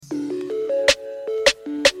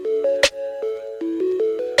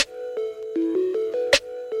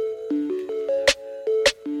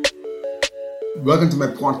Welcome to my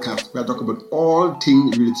podcast where I talk about all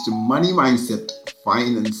things related to money mindset,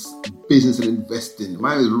 finance, business, and investing.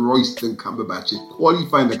 My name is Royston Cumberbatch, a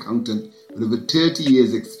qualified accountant with over 30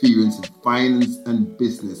 years experience in finance and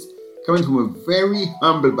business. Coming from a very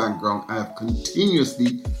humble background, I have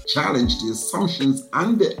continuously challenged the assumptions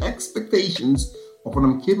and the expectations of what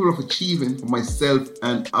I'm capable of achieving for myself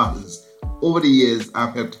and others. Over the years,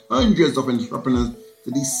 I've helped hundreds of entrepreneurs to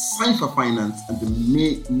decipher finance and to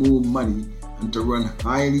make more money and to run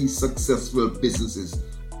highly successful businesses.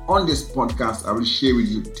 On this podcast, I will share with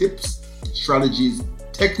you tips, strategies,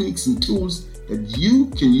 techniques, and tools that you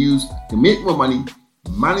can use to make more money,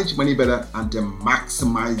 manage money better, and to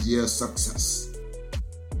maximize your success.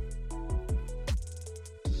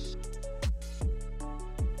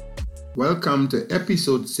 Welcome to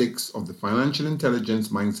episode 6 of the Financial Intelligence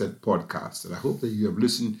Mindset podcast. And I hope that you have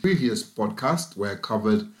listened to the previous podcast where I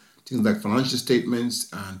covered things like financial statements,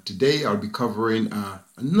 and today I'll be covering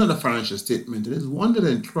another financial statement. It is one that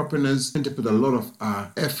entrepreneurs tend to put a lot of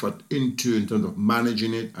effort into in terms of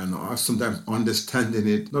managing it and sometimes understanding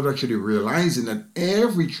it, not actually realizing that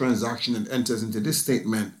every transaction that enters into this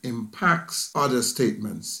statement impacts other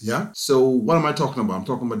statements. So what am I talking about? I'm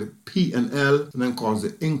talking about the P&L, and then called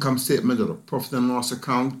the income statement or the profit and loss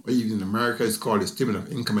account, or even in America it's called the statement of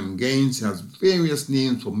income and gains. It has various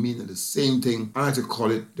names for meaning the same thing. I like to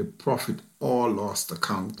call it the profit or loss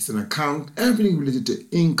account. It's an account. Everything related to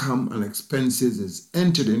income and expenses is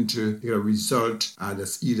entered into a result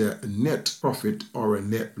that's either a net profit or a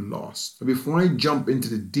net loss. So before I jump into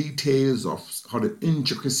the details of how the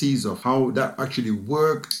intricacies of how that actually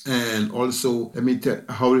works, and also let me tell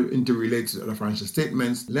how it interrelates to other financial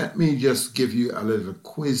statements, let me just give you a little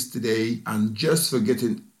quiz today. And just for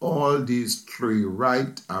getting all these 3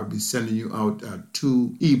 right, I'll be sending you out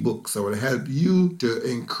 2 ebooks that will help you to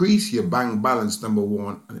increase your bank balance, number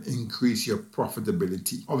 1, and increase your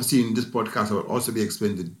profitability. Obviously, in this podcast, I will also be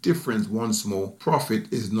explaining the difference once more.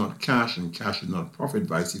 Profit is not cash, and cash is not profit,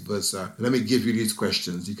 vice versa. Let me give you these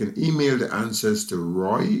questions. You can email the answers to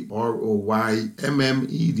Roy,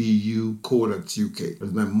 ROY@mmedu.co.uk.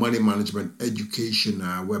 That's my money management education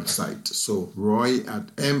website. So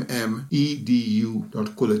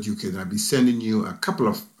roy@mmedu.co.uk. And I'll be sending you a couple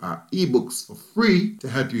of ebooks for free to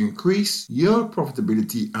help you increase your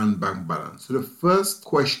profitability and bank balance. So the first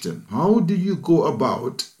question: how do you go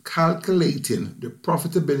about calculating the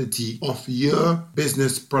profitability of your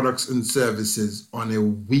business products and services on a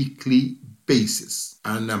weekly basis?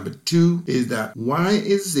 And number 2 is that why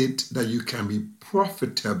is it that you can be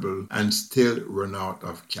profitable and still run out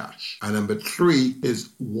of cash? And number 3 is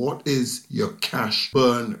what is your cash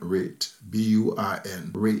burn rate?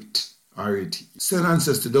 BURN rate. RAT. Send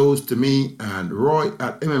answers to those to me and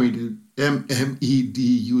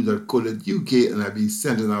Roy@mmedu.co.uk, and I'll be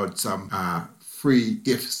sending out some free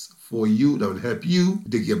gifts for you that will help you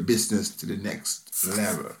take your business to the next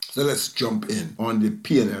level. So let's jump in on the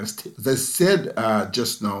P&L statement. As I said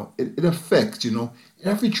just now, it affects,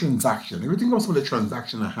 every transaction. Everything else about the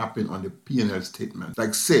transaction that happen on the P&L statement,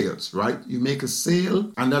 like sales, right? You make a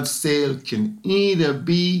sale, and that sale can either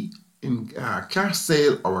be in cash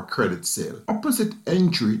sale or a credit sale. Opposite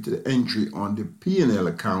entry to the entry on the P&L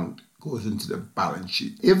account goes into the balance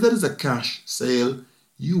sheet. If that is a cash sale,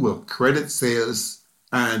 you will credit sales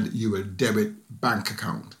and you will debit bank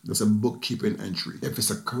account. That's a bookkeeping entry. If it's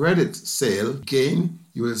a credit sale, again,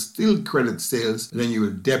 you will still credit sales, and then you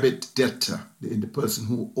will debit debtor, the person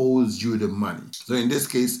who owes you the money. So in this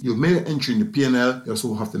case, you've made an entry in the P&L, you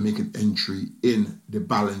also have to make an entry in the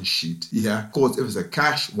balance sheet. Of course, if it's a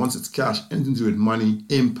cash, once it's cash, anything to do with money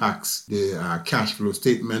impacts the cash flow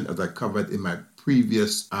statement, as I covered in my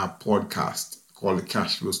previous podcast called the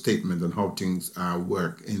cash flow statement and how things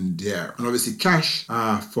work in there. And obviously cash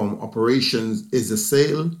from operations is a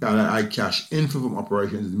sale. Cash inflow from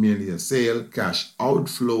operations is merely a sale. Cash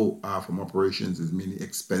outflow from operations is merely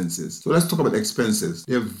expenses. So let's talk about expenses.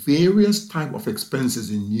 There are various types of expenses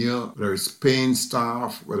in here, whether it's paying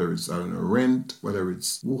staff, whether it's rent, whether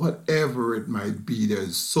it's whatever it might be.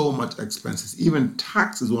 There's so much expenses. Even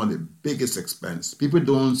tax is one of the biggest expense. People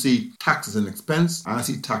don't see tax as an expense. I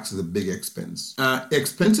see tax as a big expense.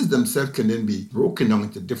 Expenses themselves can then be broken down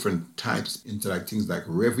into different types, into like things like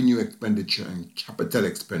revenue expenditure and capital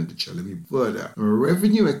expenditure. Let me further.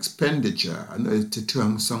 Revenue expenditure, I know it's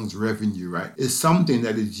two songs revenue, right? Is something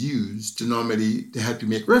that is used to normally to help you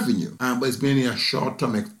make revenue, but it's mainly a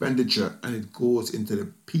short-term expenditure, and it goes into the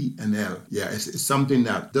P&L. It's something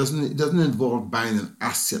that doesn't involve buying an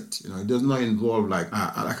asset. It does not involve like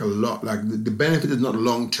a lot. Like the benefit is not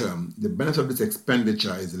long term. The benefit of this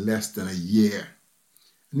expenditure is less than a year.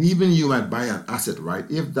 And even you might buy an asset, right?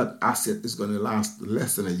 If that asset is going to last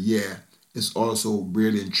less than a year, it's also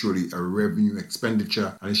really and truly a revenue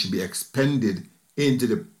expenditure, and it should be expended into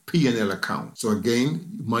the P&L account. So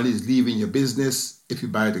again, money is leaving your business. If you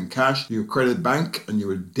buy it in cash, you credit bank and you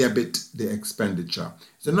will debit the expenditure.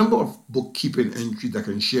 There's a number of bookkeeping entries that I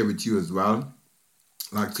can share with you as well.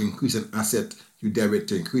 Like to increase an asset, you debit.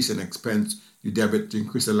 To increase an expense, you debit. To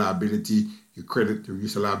increase a liability, you credit. To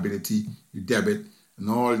reduce a liability, you debit. And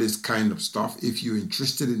all this kind of stuff. If you're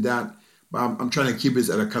interested in that, but I'm trying to keep it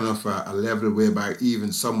at a kind of a level whereby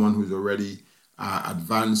even someone who's already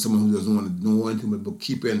advanced, someone who doesn't want to know anything about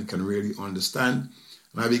bookkeeping can really understand.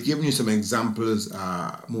 And I'll be giving you some examples,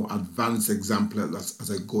 more advanced examples as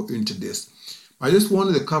I go into this. I just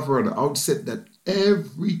wanted to cover at the outset that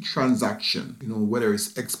every transaction, whether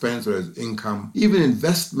it's expense or it's income, even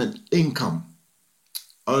investment income,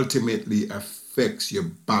 ultimately affects your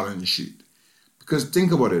balance sheet. Because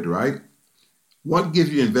think about it, right? What gives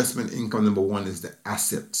you investment income, number one, is the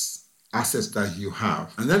assets that you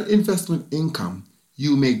have. And that investment income,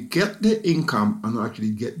 you may get the income and not actually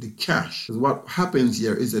get the cash. Because what happens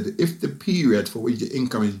here is that if the period for which the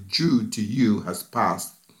income is due to you has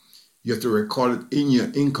passed, you have to record it in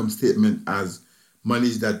your income statement as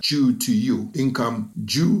monies that due to you. Income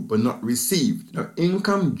due but not received. Now,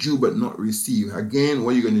 income due but not received. Again,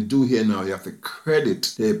 what you're going to do here now, you have to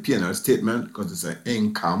credit the P&L statement because it's an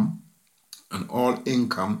income. And all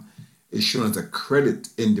income is shown as a credit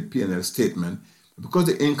in the P&L statement. Because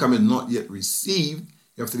the income is not yet received,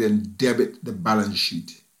 you have to then debit the balance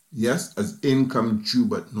sheet. Yes, as income due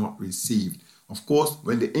but not received. Of course,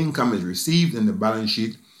 when the income is received in the balance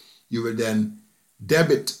sheet, you will then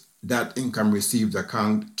debit that income received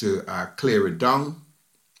account to clear it down.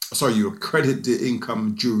 Sorry, you will credit the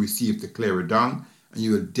income due received to clear it down, and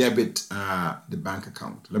you will debit the bank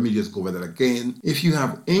account. Let me just go over that again. If you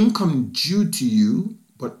have income due to you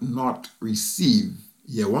but not received,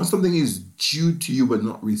 once something is due to you but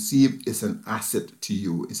not received, it's an asset to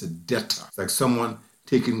you. It's a debtor. It's like someone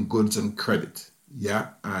taking goods on credit.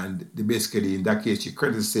 And they basically, in that case, you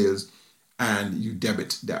credit sales and you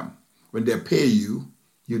debit them. When they pay you,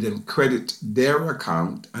 you then credit their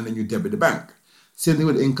account and then you debit the bank. Same thing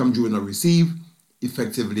with income due and not received.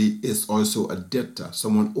 Effectively, it's also a debtor.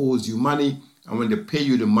 Someone owes you money, and when they pay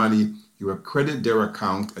you the money, you will credit their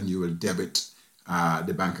account and you will debit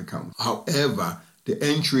the bank account. However, the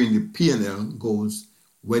entry in the P&L goes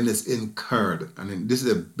when it's incurred. And then this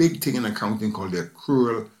is a big thing in accounting called the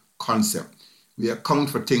accrual concept. We account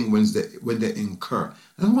for things when they incur.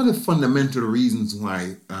 And one of the fundamental reasons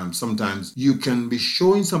why sometimes you can be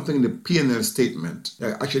showing something in the P&L statement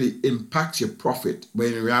that actually impacts your profit, but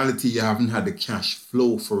in reality you haven't had the cash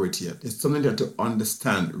flow for it yet. It's something that to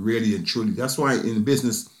understand really and truly. That's why in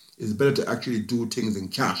business it's better to actually do things in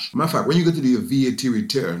cash. Matter of fact, when you go to do your VAT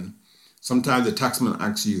return, sometimes the taxman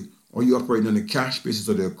asks you, or you operate on a cash basis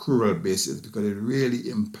or the accrual basis, because it really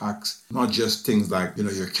impacts not just things like,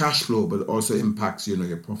 your cash flow, but it also impacts, your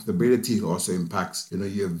profitability. It also impacts,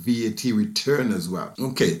 your VAT return as well.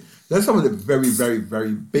 Okay, that's some of the very, very,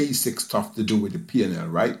 very basic stuff to do with the P&L,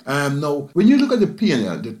 right? Now, when you look at the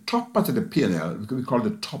P&L, the top part of the P&L, we call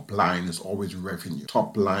the top line, is always revenue.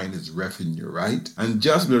 Top line is revenue, right? And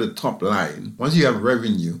just below the top line, once you have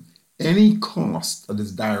revenue, any cost that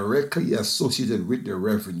is directly associated with the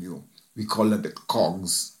revenue, we call that the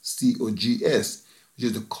COGS, C-O-G-S, which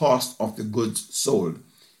is the cost of the goods sold.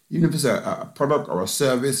 Even if it's a product or a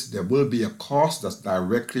service, there will be a cost that's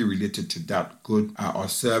directly related to that good or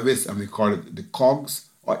service, and we call it the COGS.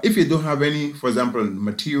 Or if you don't have any, for example,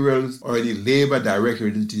 materials or any labor directly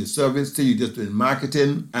related to your service, say you're just doing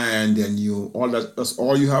marketing, and then that's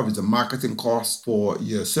all you have is a marketing cost for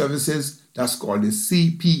your services. That's called the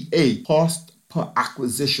CPA, cost per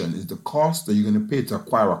acquisition, is the cost that you're going to pay to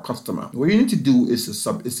acquire a customer. What you need to do is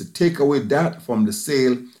to take away that from the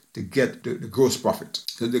sale to get the gross profit.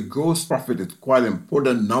 So the gross profit is quite an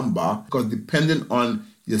important number, because depending on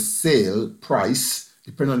your sale price,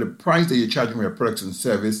 depending on the price that you're charging for your products and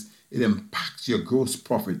service, it impacts your gross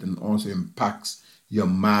profit and also impacts your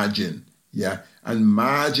margin. And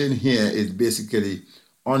margin here is basically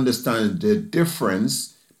understanding the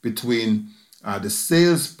difference between the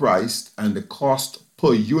sales price and the cost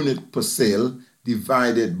per unit per sale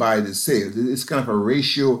divided by the sales. It's kind of a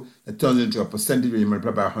ratio that turns into a percentage when you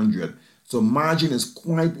multiply by 100. So margin is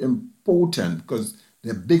quite important, because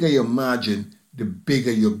the bigger your margin, the bigger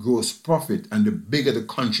your gross profit, and the bigger the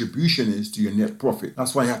contribution is to your net profit.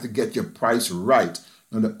 That's why you have to get your price right.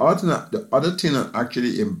 Now, the other thing that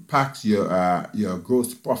actually impacts your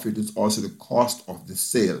gross profit is also the cost of the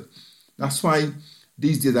sale. That's why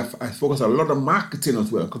these days I focus a lot on marketing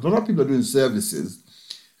as well, because a lot of people are doing services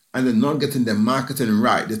and they're not getting their marketing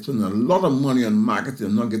right. They're spending a lot of money on marketing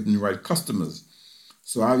and not getting the right customers.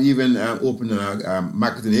 So I've even opened a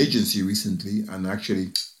marketing agency recently, and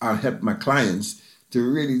actually I'll help my clients to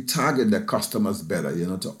really target their customers better,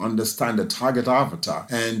 to understand the target avatar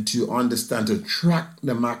and to understand, to track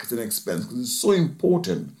the marketing expense, because it's so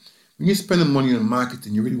important. When you're spending money on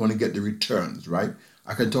marketing, you really want to get the returns, right?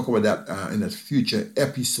 I can talk about that in the future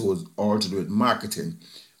episodes, all to do with marketing.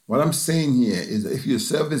 What I'm saying here is that if you're a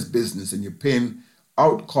service business and you're paying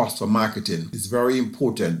out costs for marketing, it's very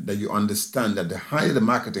important that you understand that the higher the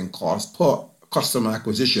marketing cost per customer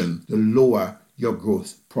acquisition, the lower your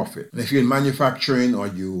gross profit. And if you're in manufacturing, or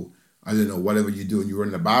whatever you do, and you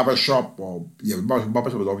run a barber shop, or barber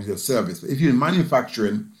shop is obviously a service. But if you're in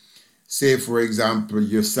manufacturing, say for example,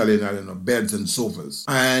 you're selling, beds and sofas,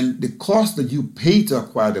 and the cost that you pay to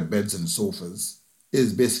acquire the beds and sofas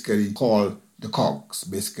is basically called the COGS,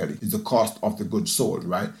 basically. Is the cost of the goods sold,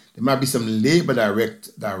 right? There might be some labor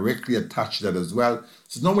directly attached to that as well.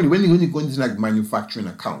 So normally when you go into like manufacturing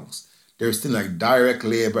accounts, there's still like direct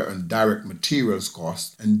labor and direct materials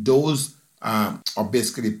costs, and those are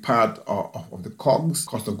basically part of the COGS,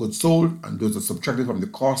 cost of goods sold, and those are subtracted from the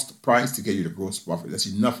cost price to get you the gross profit. That's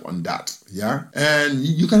enough on that, yeah? And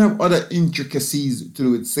you can have other intricacies to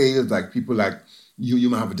do with sales, like people like you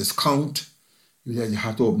might have a discount. You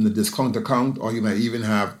have to open the discount account, or you might even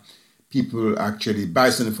have people actually buy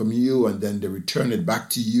something from you and then they return it back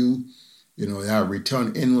to you. They have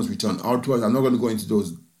return inwards, return outwards. I'm not going to go into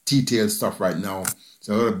those detailed stuff right now.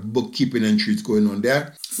 So a lot of bookkeeping entries going on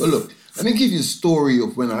there. But look, let me give you a story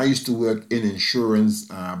of when I used to work in insurance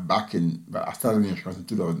I started in insurance in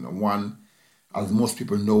 2001. As most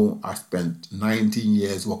people know, I spent 19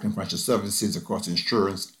 years working in financial services across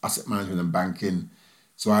insurance, asset management, and banking.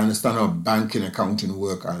 So I understand how banking, accounting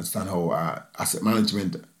work. I understand how asset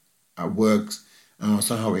management works. And I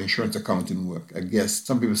understand how insurance accounting work. I guess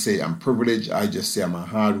some people say I'm privileged. I just say I'm a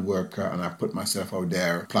hard worker, and I put myself out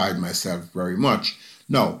there, applied myself very much.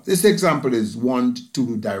 Now, this example is one to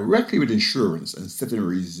do directly with insurance and setting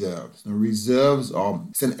reserves. Now, reserves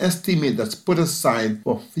it's an estimate that's put aside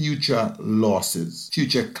for future losses,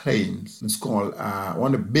 future claims. It's called,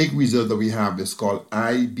 one of the big reserves that we have is called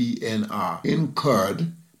IBNR,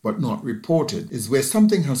 incurred but not reported. Is where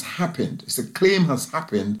something has happened. It's a claim has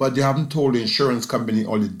happened, but they haven't told the insurance company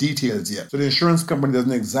all the details yet. So the insurance company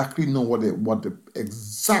doesn't exactly know what the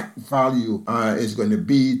exact value is going to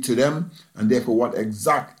be to them, and therefore what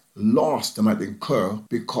exact loss they might incur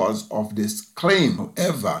because of this claim.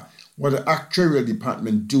 However, what the actuarial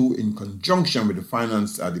department do in conjunction with the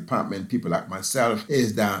finance department, people like myself,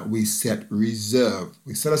 is that we set reserve.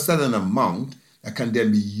 We set aside an amount that can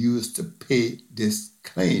then be used to pay this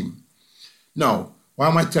claim. Now, why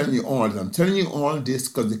am I telling you all this? I'm telling you all this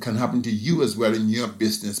because it can happen to you as well in your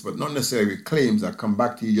business, but not necessarily claims. I'll come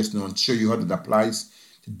back to you just now and show you how that applies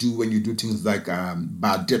to do when you do things like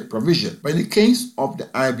bad debt provision. But in the case of the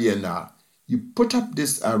IBNR, you put up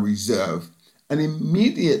this reserve, and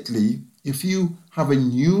immediately, if you have a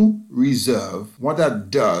new reserve, what that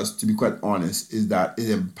does, to be quite honest, is that it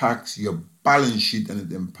impacts your balance sheet and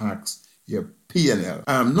it impacts your P&L.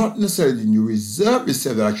 Not necessarily the new reserve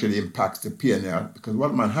itself that actually impacts the P&L, because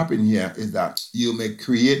what might happen here is that you may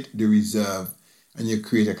create the reserve and you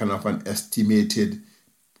create a kind of an estimated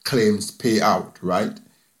claims payout, right?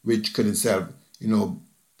 Which could itself,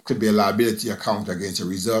 could be a liability account against a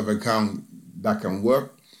reserve account. That can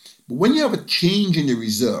work. But when you have a change in the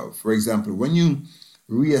reserve, for example, when you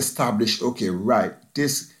reestablish, okay, right,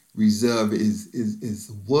 this reserve is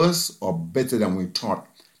worse or better than we thought,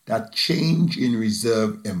 that change in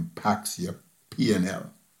reserve impacts your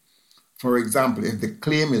P&L. For example, if the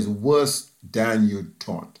claim is worse than you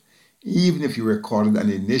thought, even if you recorded an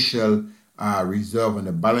initial reserve on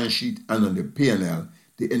the balance sheet and on the P&L,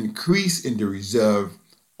 the increase in the reserve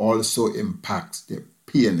also impacts the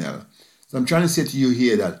P&L. So I'm trying to say to you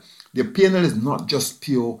here that the P&L is not just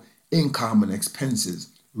pure income and expenses.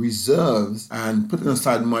 Reserves and putting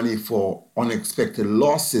aside money for unexpected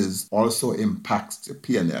losses also impacts the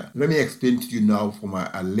P&L. Let me explain to you now from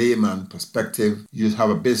a layman perspective. You just have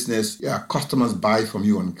a business, customers buy from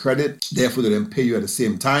you on credit, therefore they don't pay you at the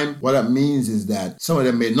same time. What that means is that some of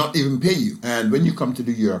them may not even pay you. And when you come to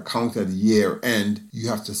do your account at the year end, you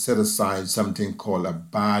have to set aside something called a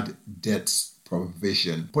bad debts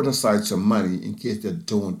provision. Put aside some money in case they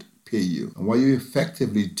don't pay you. And what you're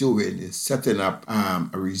effectively doing is setting up a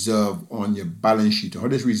reserve on your balance sheet. How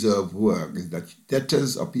does reserve work is that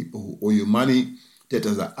debtors are people who owe you money,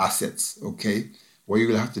 debtors are assets, okay? What you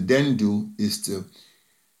will have to then do is to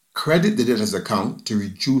credit the debtor's account to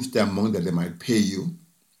reduce the amount that they might pay you.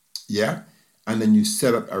 Yeah. And then you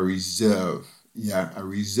set up a reserve. Yeah. A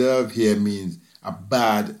reserve here means a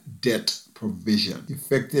bad debt provision.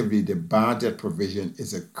 Effectively, the bad debt provision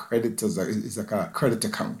is like a credit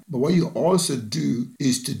account. But what you also do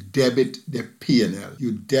is to debit the P&L.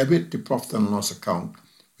 You debit the profit and loss account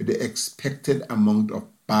with the expected amount of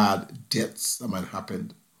bad debts that might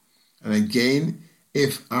happen. And again,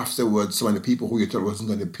 if afterwards some of the people who you thought wasn't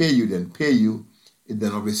going to pay you then pay you, it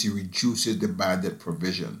then obviously reduces the bad debt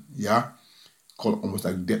provision. Yeah, called almost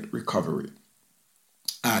like debt recovery.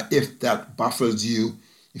 If that baffles you,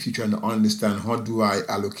 if you're trying to understand how do I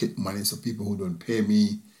allocate money to people who don't pay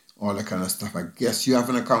me, all that kind of stuff, I guess you have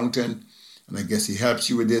an accountant, and I guess he helps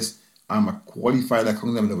you with this. I'm a qualified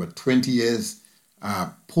accountant with over 20 years,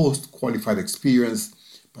 post-qualified experience,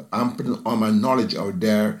 but I'm putting all my knowledge out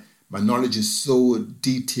there. My knowledge is so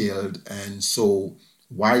detailed and so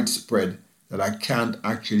widespread that I can't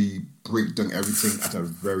actually break down everything at a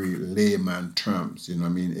very layman terms. You know what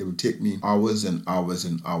I mean? It would take me hours and hours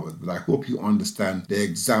and hours. But I hope you understand the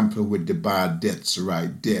example with the bad debts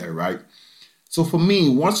right there, right? So for me,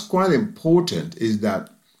 what's quite important is that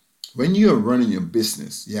when you're running your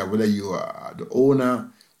business, whether you are the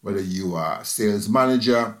owner, whether you are a sales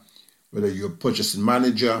manager, whether you're a purchasing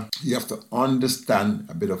manager, you have to understand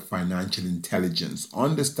a bit of financial intelligence.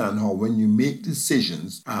 Understand how when you make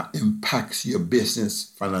decisions, impacts your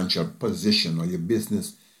business financial position or your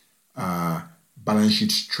business balance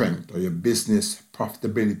sheet strength or your business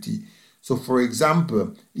profitability. So for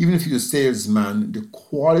example, even if you're a salesman, the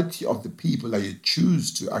quality of the people that you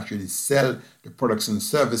choose to actually sell the products and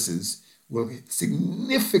services will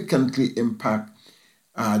significantly impact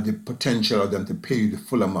the potential of them to pay you the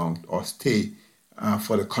full amount or stay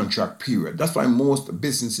for the contract period. That's why most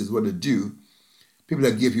businesses, what they do, people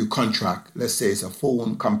that give you contract, let's say it's a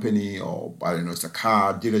phone company or I don't know, it's a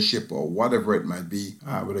car dealership or whatever it might be,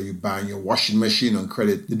 whether you're buying your washing machine on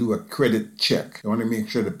credit, they do a credit check. They want to make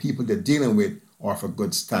sure the people they're dealing with are for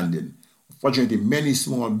good standing. Unfortunately, many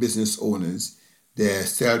small business owners, they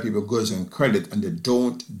sell people goods on credit and they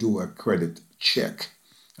don't do a credit check.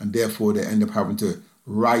 And therefore, they end up having to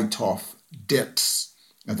write off debts,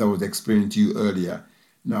 as I was explaining to you earlier.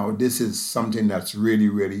 Now, this is something that's really,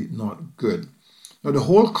 really not good. Now, the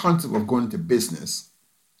whole concept of going into business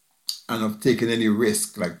and of taking any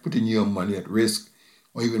risk, like putting your money at risk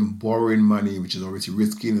or even borrowing money, which is obviously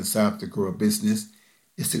risky in itself to grow a business,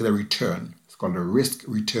 is to get a return. It's called the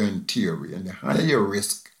risk-return theory. And the higher your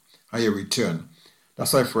risk, higher return.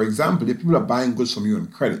 That's why, for example, if people are buying goods from you on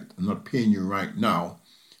credit and not paying you right now,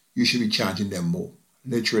 you should be charging them more.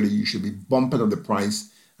 Literally, you should be bumping up the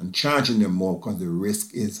price and charging them more because the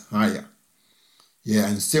risk is higher. Yeah,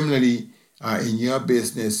 and similarly, in your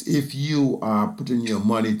business, if you are putting your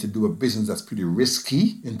money to do a business that's pretty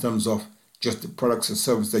risky in terms of just the products and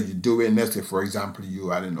services that you're doing, let's say, for example,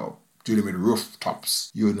 dealing with rooftops,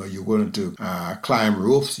 you're going to climb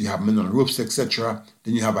roofs, you have men on roofs, etc.,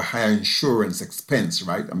 then you have a higher insurance expense,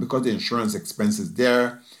 right? And because the insurance expense is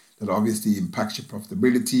there, that obviously impacts your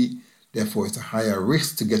profitability. Therefore, it's a higher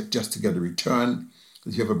risk to get a return.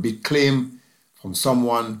 If you have a big claim from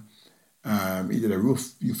someone, either the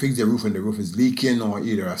roof, you fix the roof and the roof is leaking, or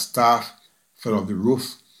either a staff fell off the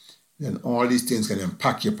roof, then all these things can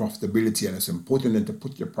impact your profitability, and it's important then to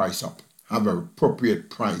put your price up. Have an appropriate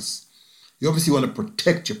price. You obviously want to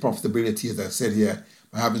protect your profitability, as I said here,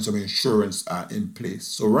 by having some insurance in place.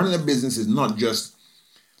 So running a business is not just,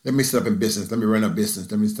 let me set up a business, let me run a business,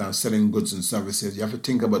 let me start selling goods and services. You have to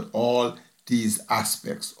think about all these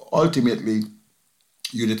aspects. Ultimately,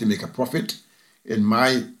 you need to make a profit. In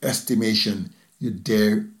my estimation, you're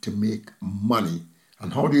there to make money.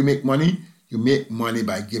 And how do you make money? You make money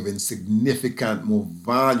by giving significant more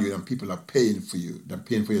value than people are paying for you. They're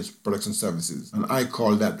paying for your products and services. And I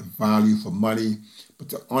call that value for money. But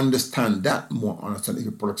to understand that more, understand if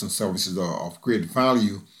your products and services are of great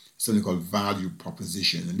value, something called value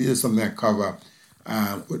proposition. And this is something I cover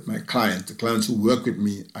with my clients. The clients who work with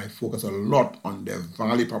me, I focus a lot on their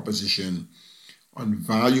value proposition, on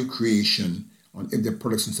value creation, on if their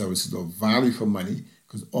products and services are value for money,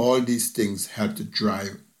 because all these things help to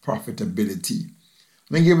drive profitability.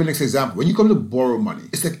 Let me give you an next example. When you come to borrow money,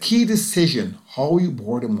 it's a key decision how you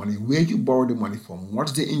borrow the money, where you borrow the money from,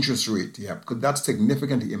 what's the interest rate, because that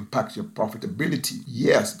significantly impacts your profitability.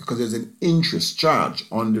 Yes, because there's an interest charge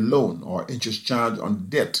on the loan or interest charge on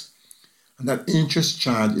debt. And that interest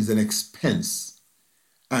charge is an expense.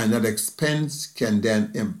 And that expense can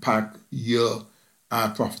then impact your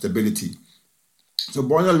profitability. So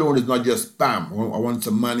borrowing a loan is not just, bam, I want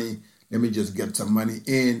some money, let me just get some money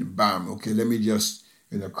in, bam, okay, let me just,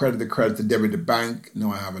 credit to debit the bank.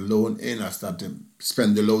 Now I have a loan in. I start to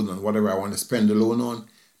spend the loan on whatever I want to spend the loan on.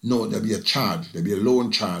 No, there'll be a charge. There'll be a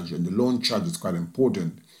loan charge. And the loan charge is quite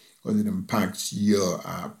important because it impacts your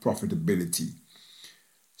profitability.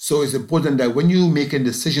 So it's important that when you're making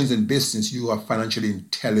decisions in business, you are financially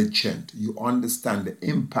intelligent. You understand the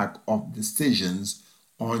impact of decisions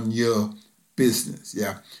on your business.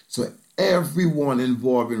 Yeah. So everyone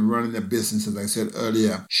involved in running a business, as I said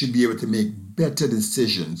earlier, should be able to make better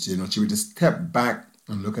decisions. Should be able to step back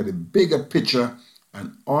and look at the bigger picture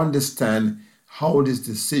and understand how this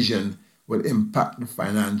decision will impact the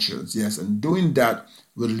financials. Yes. And doing that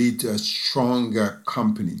will lead to a stronger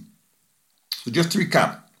company. So just to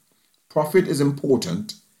recap, profit is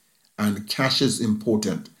important and cash is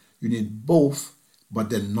important. You need both, but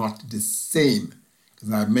they're not the same.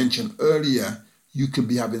 As I mentioned earlier, you could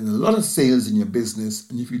be having a lot of sales in your business,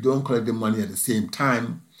 and if you don't collect the money at the same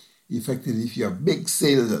time, effectively, if you have big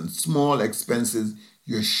sales and small expenses,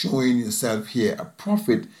 you're showing yourself here a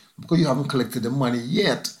profit because you haven't collected the money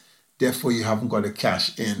yet. Therefore, you haven't got the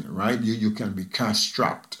cash in, right? You can be cash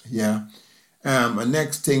strapped. Yeah. The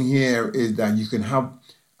next thing here is that you can have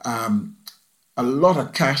a lot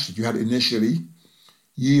of cash that you had initially.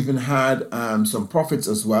 You even had some profits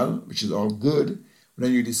as well, which is all good. But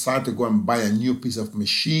then you decide to go and buy a new piece of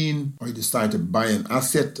machine, or you decide to buy an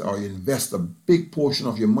asset, or you invest a big portion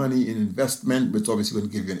of your money in investment, which obviously going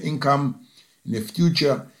to give you an income in the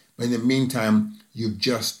future. But in the meantime, you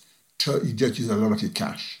just use a lot of your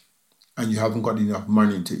cash, and you haven't got enough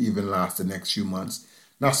money to even last the next few months.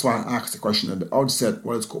 That's why I asked the question at the outset,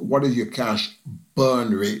 what is your cash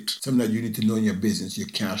burn rate? Something that you need to know in your business, your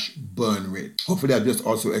cash burn rate. Hopefully I've just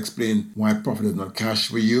also explained why profit is not cash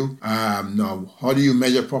for you. Now, how do you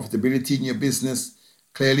measure profitability in your business?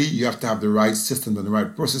 Clearly, you have to have the right systems and the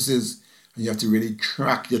right processes, and you have to really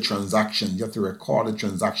track your transactions. You have to record the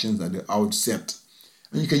transactions at the outset.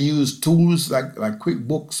 And you can use tools like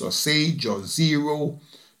QuickBooks or Sage or Xero.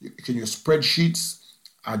 You can use spreadsheets.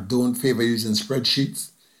 I don't favor using spreadsheets.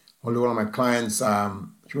 Only one of my clients,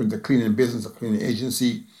 she went to cleaning business, a cleaning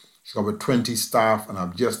agency. She's got over 20 staff, and I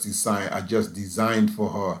just designed for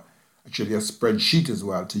her actually a spreadsheet as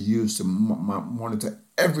well to use to monitor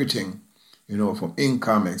everything, from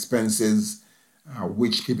income, expenses,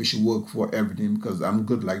 which people should work for, everything, because I'm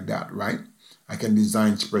good like that, right? I can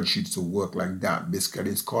design spreadsheets to work like that.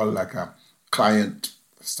 Basically, it's called like a client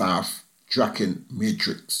staff tracking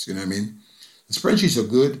matrix, you know what I mean? The spreadsheets are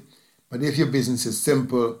good, but if your business is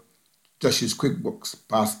simple, just use QuickBooks,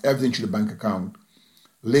 pass everything to the bank account,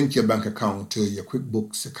 link your bank account to your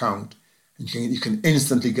QuickBooks account, and you can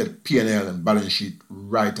instantly get P&L and balance sheet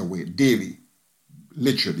right away, daily.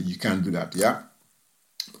 Literally, you can do that, yeah?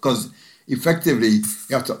 Because effectively, you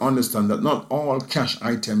have to understand that not all cash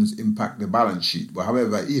items impact the balance sheet. But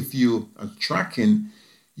however, if you are tracking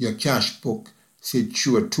your cash book, say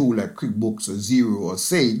through a tool like QuickBooks or Xero or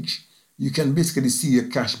Sage, you can basically see your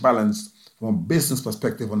cash balance from a business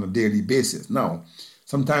perspective on a daily basis. Now,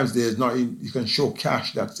 sometimes you can show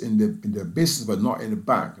cash that's in the business but not in the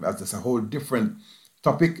bank. That's a whole different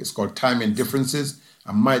topic. It's called timing differences.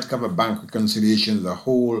 I might cover bank reconciliation as a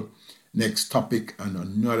whole next topic and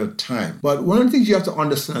another time. But one of the things you have to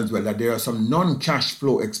understand as well, that there are some non-cash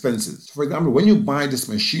flow expenses. For example, when you buy this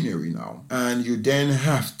machinery now and you then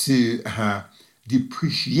have to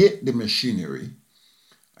depreciate the machinery,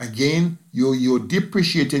 again, you're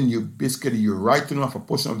depreciating, you're writing off a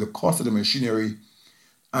portion of the cost of the machinery,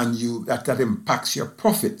 and that impacts your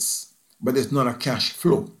profits, but it's not a cash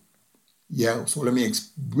flow. Yeah, so let me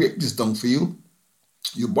break this down for you.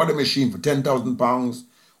 You bought a machine for £10,000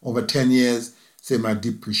 over 10 years, say might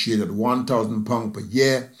depreciate at £1,000 per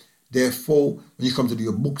year. Therefore, when you come to do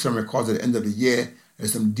your books and records at the end of the year,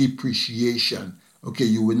 there's some depreciation. Okay,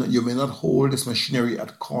 you may not hold this machinery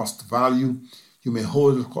at cost value. You may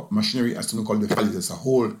hold machinery as something called the value. It's a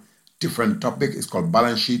whole different topic. It's called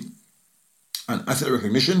balance sheet and asset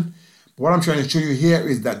recognition. But what I'm trying to show you here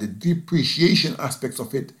is that the depreciation aspects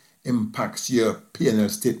of it impacts your P&L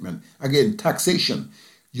statement. Again, taxation.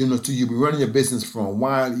 So you've been running your business for a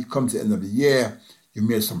while. You come to the end of the year. You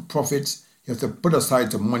made some profits. You have to put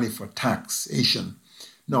aside some money for taxation.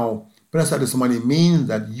 Now, put aside this money means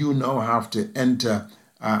that you now have to enter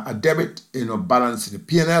a debit, balance in the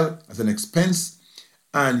P&L as an expense,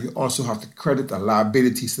 and you also have to credit a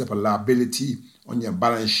liability, set up a liability on your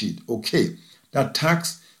balance sheet. Okay, that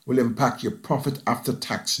tax will impact your profit after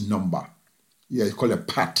tax number. Yeah, it's called a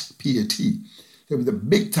PAT, P-A-T. So with a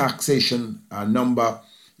big taxation number,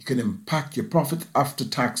 it can impact your profit after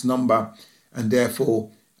tax number, and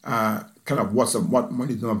therefore what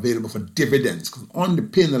money is not available for dividends. Because on the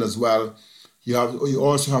P&L as well, You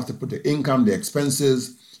also have to put the income, the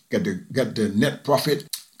expenses, get the net profit,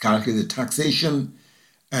 calculate the taxation,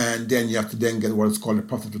 and then you have to then get what is called the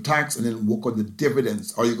profit after tax, and then work on the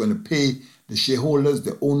dividends. Are you going to pay the shareholders,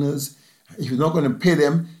 the owners? If you're not going to pay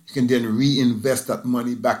them, you can then reinvest that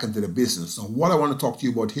money back into the business. So what I want to talk to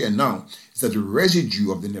you about here now is that the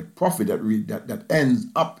residue of the net profit that ends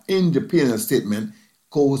up in the P&L statement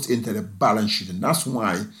goes into the balance sheet. And that's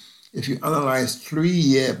why if you analyze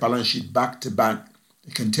 3-year balance sheet back to back,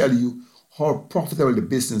 it can tell you how profitable the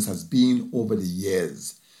business has been over the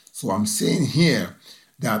years. So I'm saying here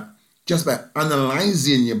that just by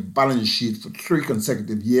analyzing your balance sheet for 3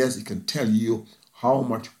 consecutive years, it can tell you how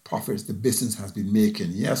much profits the business has been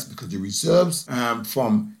making. Yes, because the reserves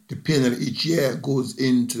from the P&L each year goes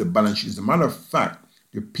into the balance sheet. As a matter of fact,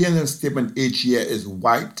 the P&L statement each year is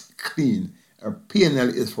wiped clean. A P&L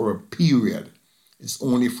is for a period. It's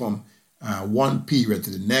only from one period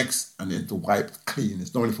to the next, and it's wiped clean.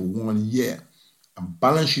 It's only for 1 year. A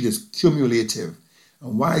balance sheet is cumulative.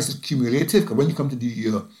 And why is it cumulative? Because when you come to do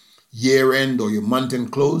your year-end or your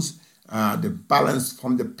month-end close, the balance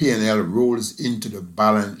from the P&L rolls into the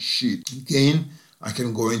balance sheet. Again, I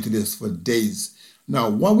can go into this for days. Now,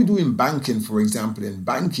 what we do in banking, for example, in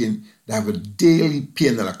banking, they have a daily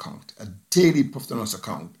P&L account, a daily profit and loss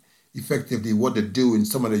account. Effectively, what they do in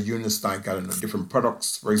some of the units, like, I don't know, different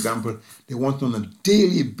products, for example, they want on a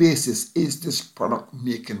daily basis, is this product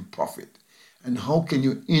making profit? And how can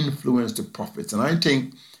you influence the profits? And I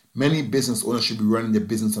think many business owners should be running their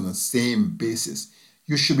business on the same basis.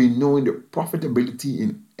 You should be knowing the profitability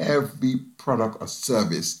in every product or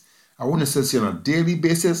service. I want to say on a daily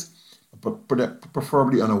basis, but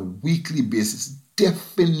preferably on a weekly basis,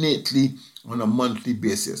 definitely on a monthly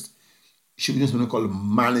basis. You should be doing something called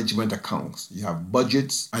management accounts. You have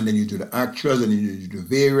budgets, and then you do the actuals, and you do the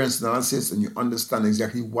variance analysis, and you understand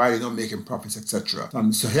exactly why you're not making profits, etc.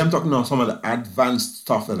 So here I'm talking about some of the advanced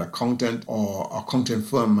stuff that an accountant or accounting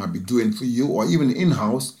firm might be doing for you, or even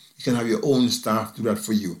in-house. You can have your own staff do that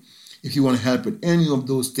for you. If you want to help with any of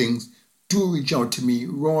those things, do reach out to me,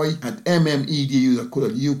 Roy, at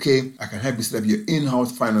mmedu.co.uk. I can help you set up your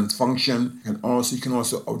in-house finance function. You can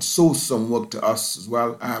also outsource some work to us as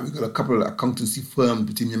well. We've got a couple of accountancy firms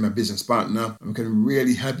between me and my business partner, and we can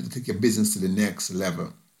really help you to take your business to the next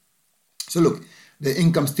level. So look, the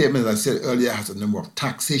income statement, as I said earlier, has a number of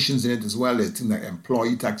taxations in it as well. There's things like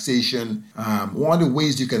employee taxation. One of the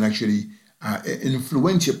ways you can actually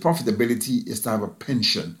influence your profitability is to have a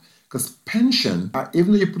pension. Because pension,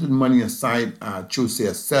 even though you're putting money aside, choose say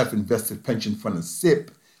a self-invested pension fund, a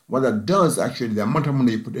SIP, what that does actually, the amount of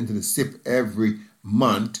money you put into the SIP every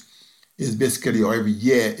month is basically, or every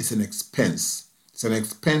year, it's an expense. It's an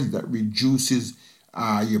expense that reduces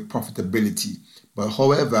your profitability. But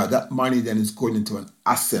however, that money then is going into an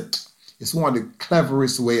asset. It's one of the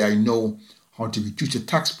cleverest way I know how to reduce your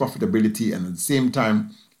tax profitability and at the same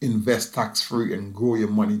time invest tax-free and grow your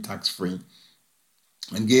money tax-free.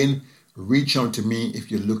 Again, reach out to me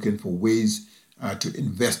if you're looking for ways to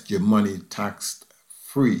invest your money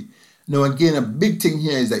tax-free. Now, again, a big thing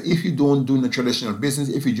here is that if you don't do the traditional business,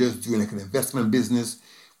 if you're just doing like an investment business,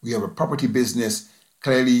 we have a property business,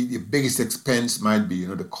 clearly the biggest expense might be,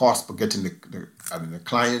 the cost for getting the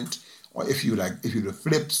client, or if you do the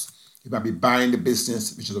flips, you might be buying the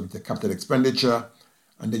business, which is the capital expenditure,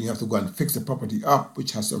 and then you have to go and fix the property up,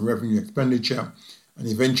 which has some revenue expenditure. And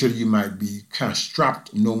eventually you might be cash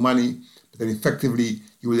strapped, no money, but then effectively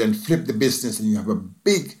you will then flip the business and you have a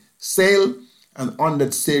big sale, and on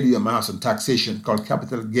that sale you might have some taxation called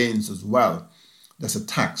capital gains as well. That's a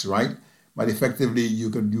tax, right? But effectively you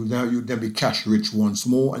then be cash rich once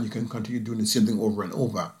more, and you can continue doing the same thing over and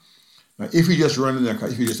over. Now, if you're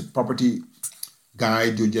just a property guy,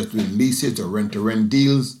 you're just doing leases or rent-to-rent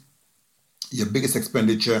deals, your biggest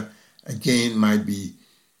expenditure again might be,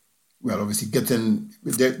 well, obviously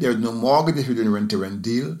there's no mortgage if you're doing a rent-to-rent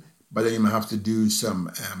deal, but then you might have to do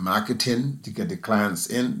some marketing to get the clients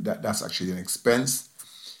in. That's actually an expense.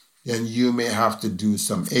 Then you may have to do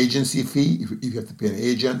some agency fee if you have to pay an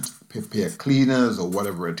agent, pay cleaners or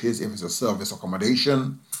whatever it is, if it's a service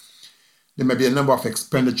accommodation. There may be a number of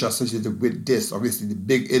expenditures associated with this. Obviously, the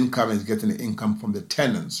big income is getting the income from the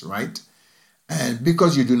tenants, right? And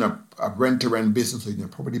because you're doing a rent-to-rent business or you're doing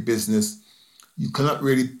a property business, you cannot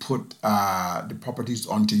really put the properties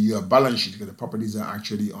onto your balance sheet because the properties are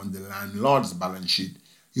actually on the landlord's balance sheet.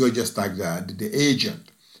 You're just like the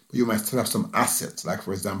agent. But you might still have some assets, like,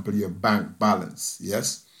 for example, your bank balance,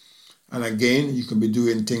 yes? And again, you can be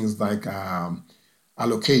doing things like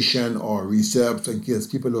allocation or reserves in case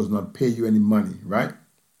people does not pay you any money, right?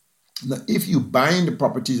 Now, if you're buying the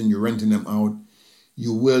properties and you're renting them out,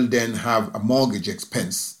 you will then have a mortgage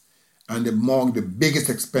expense. And the biggest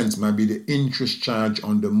expense might be the interest charge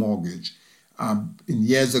on the mortgage. In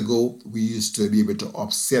years ago, we used to be able to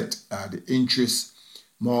offset the interest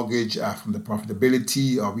mortgage from the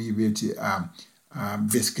profitability, or we were able to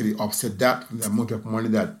basically offset that from the amount of money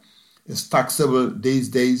that is taxable. These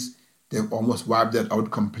days, they've almost wiped that out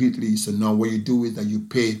completely. So now what you do is that you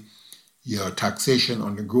pay your taxation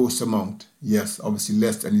on the gross amount. Yes, obviously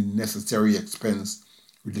less than the necessary expense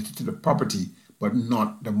related to the property, but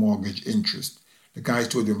not the mortgage interest. The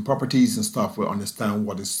guys who are doing properties and stuff will understand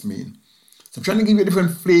what this means. So I'm trying to give you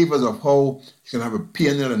different flavors of how you can have a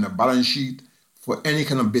P&L and a balance sheet for any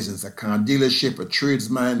kind of business, a car dealership, a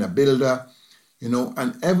tradesman, a builder,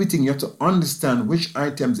 and everything. You have to understand which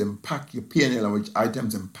items impact your P&L and which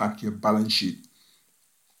items impact your balance sheet.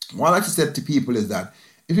 What I like to say to people is that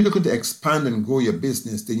if you're looking to expand and grow your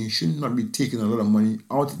business, then you should not be taking a lot of money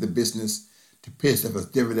out of the business to pay yourself as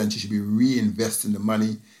dividends. You should be reinvesting the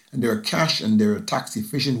money. And there are cash and there are tax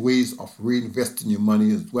efficient ways of reinvesting your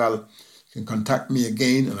money as well. You can contact me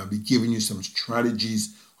again and I'll be giving you some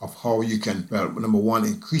strategies of how you can, number one,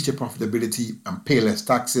 increase your profitability and pay less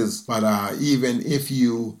taxes. But even if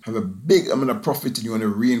you have a big amount of profit and you want to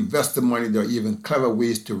reinvest the money, there are even clever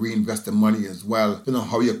ways to reinvest the money as well.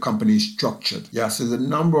 How your company is structured. Yes, there's a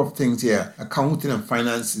number of things here. Accounting and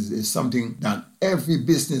finances is something that every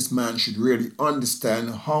businessman should really understand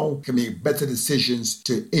how to make better decisions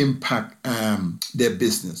to impact their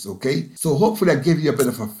business, okay? So hopefully I gave you a bit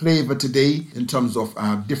of a flavor today in terms of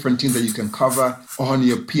different things that you can cover on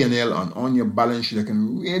your P&L and on your balance sheet that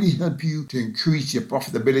can really help you to increase your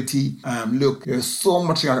profitability. Look, there's so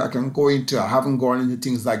much I can go into. I haven't gone into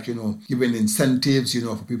things like, giving incentives,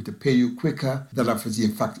 for people to pay you quicker. That obviously,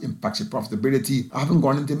 in fact, impacts your profitability. I haven't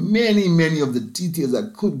gone into many of the details I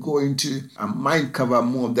could go into. I might cover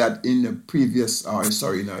more of that in the previous,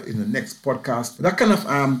 in the next podcast. But that kind of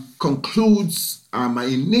concludes my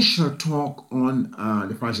initial talk on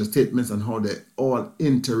the financial statements and how they all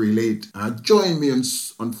interrelate. Join me on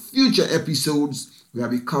future episodes where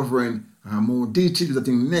I'll be covering more details. I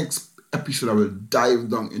think next episode I will dive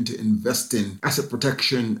down into investing, asset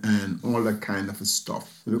protection, and all that kind of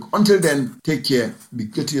stuff. Look, until then, take care, be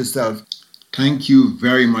good to yourself. Thank you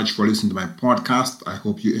very much for listening to my podcast. I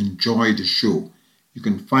hope you enjoyed the show. You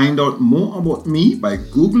can find out more about me by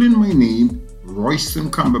Googling my name,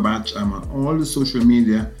 Royston Cumberbatch. I'm on all the social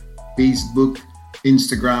media, Facebook,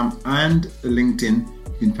 Instagram, and LinkedIn.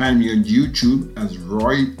 You can find me on YouTube as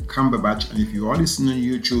Roy Cumberbatch. And if you are listening on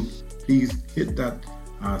YouTube, please hit that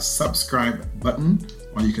subscribe button.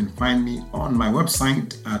 Or you can find me on my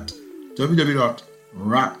website at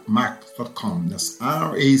www.racmacs.com. That's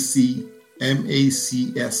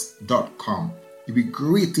RACMACS.com. It'd be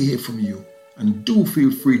great to hear from you. And do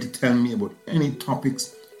feel free to tell me about any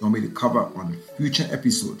topics you want me to cover on future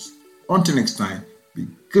episodes. Until next time, be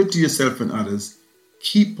good to yourself and others,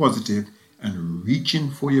 keep positive, and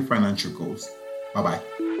reaching for your financial goals.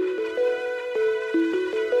 Bye-bye.